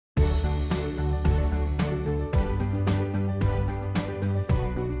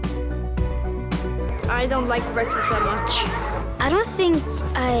I don't like breakfast that much. I don't think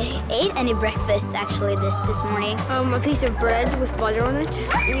I ate any breakfast actually this morning. A piece of bread with butter on it.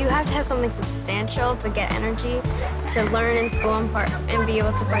 You have to have something substantial to get energy to learn in school and be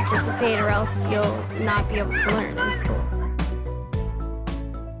able to participate, or else you'll not be able to learn in school.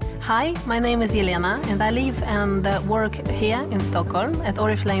 Hi, my name is Elena and I live and work here in Stockholm at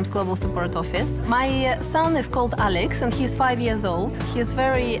Oriflame's Global Support Office. My son is called Alex and he's 5 years old. He's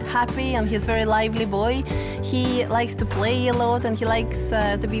very happy and he's a very lively boy. He likes to play a lot and he likes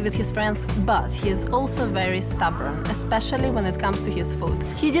to be with his friends, but he's also very stubborn, especially when it comes to his food.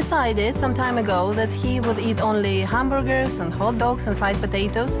 He decided some time ago that he would eat only hamburgers and hot dogs and fried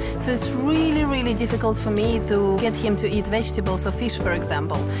potatoes, so it's really difficult for me to get him to eat vegetables or fish, for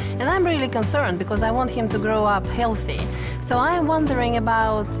example. And I'm really concerned because I want him to grow up healthy. So I'm wondering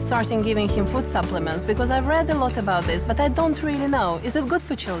about starting giving him food supplements because I've read a lot about this, but I don't really know. Is it good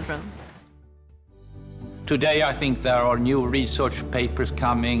for children? Today I think there are new research papers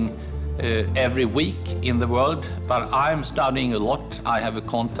coming every week in the world, but I'm studying a lot. I have a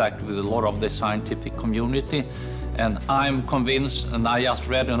contact with a lot of the scientific community, and I'm convinced, and I just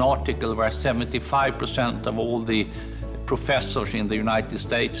read an article where 75% of all the professors in the United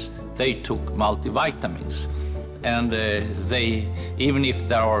States, they took multivitamins. And even if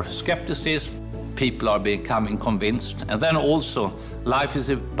there are skepticism, people are becoming convinced. And then also, life is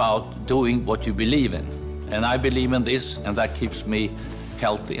about doing what you believe in. And I believe in this, and that keeps me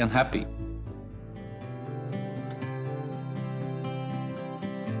healthy and happy.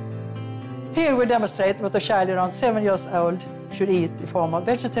 Here we demonstrate what a child around 7 years old should eat in form of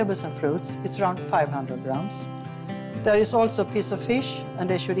vegetables and fruits. It's around 500 grams. There is also a piece of fish, and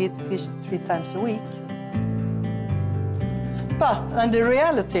they should eat fish 3 times a week. But in the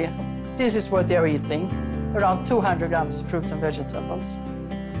reality, this is what they are eating, around 200 grams fruits and vegetables.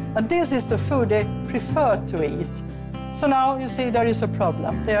 And this is the food they prefer to eat. So now you see there is a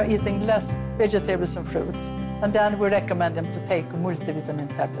problem. They are eating less vegetables and fruits, and then we recommend them to take a multivitamin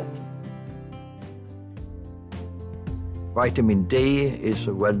tablet. Vitamin D is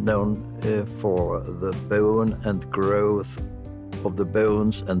well known for the bone and growth of the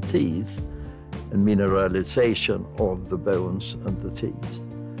bones and teeth and mineralization of the bones and the teeth.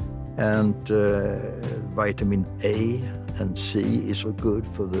 And vitamin A and C is good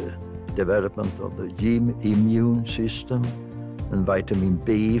for the development of the immune system, and vitamin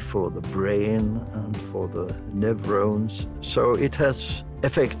B for the brain and for the neurons. So it has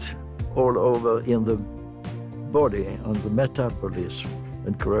effect all over in the body on the metabolism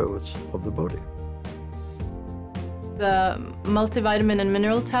and growth of the body. The multivitamin and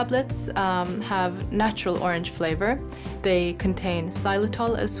mineral tablets have natural orange flavor. They contain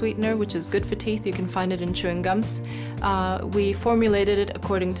xylitol as sweetener, which is good for teeth. You can find it in chewing gums. We formulated it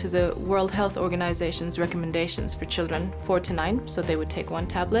according to the World Health Organization's recommendations for children 4 to 9, so they would take 1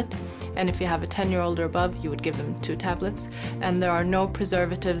 tablet. And if you have a 10-year-old or above, you would give them 2 tablets. And there are no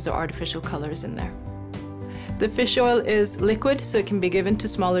preservatives or artificial colors in there. The fish oil is liquid, so it can be given to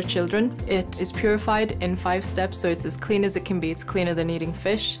smaller children. It is purified in 5 steps, so it's as clean as it can be. It's cleaner than eating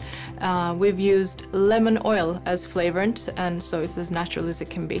fish. We've used lemon oil as flavorant, and so it's as natural as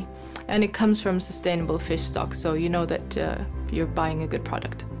it can be. And it comes from sustainable fish stock, so you know that you're buying a good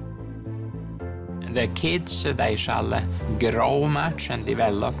product. The kids, they shall grow much and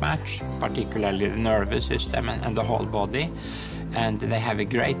develop much, particularly the nervous system and the whole body. And they have a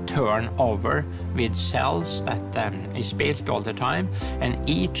great turnover with cells that is built all the time, and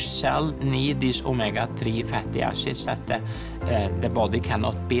each cell needs these omega-3 fatty acids that the body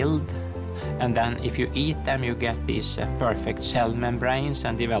cannot build. And then if you eat them, you get these perfect cell membranes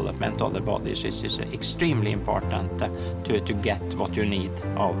and development of the body. So it's extremely important to get what you need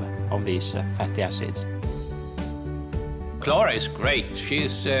of these fatty acids. Clara is great.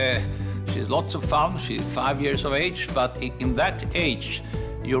 She's lots of fun. She's 5 years of age, but in that age,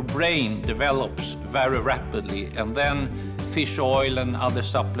 your brain develops very rapidly, and then fish oil and other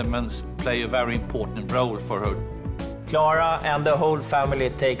supplements play a very important role for her. Clara and the whole family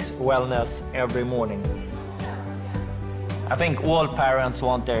takes wellness every morning. I think all parents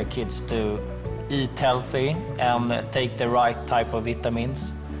want their kids to eat healthy and take the right type of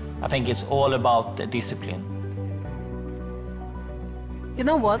vitamins. I think it's all about the discipline. You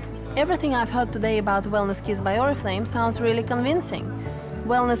know what? Everything I've heard today about WellnessKids by Oriflame sounds really convincing.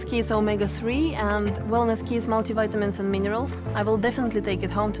 WellnessKids Omega-3 and WellnessKids multivitamins and minerals. I will definitely take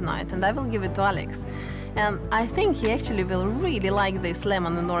it home tonight, and I will give it to Alex. And I think he actually will really like this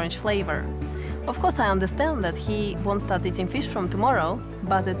lemon and orange flavor. Of course, I understand that he won't start eating fish from tomorrow,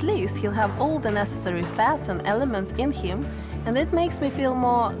 but at least he'll have all the necessary fats and elements in him, and it makes me feel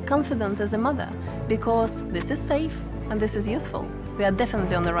more confident as a mother, because this is safe and this is useful. We are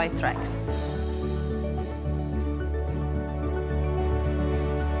definitely on the right track.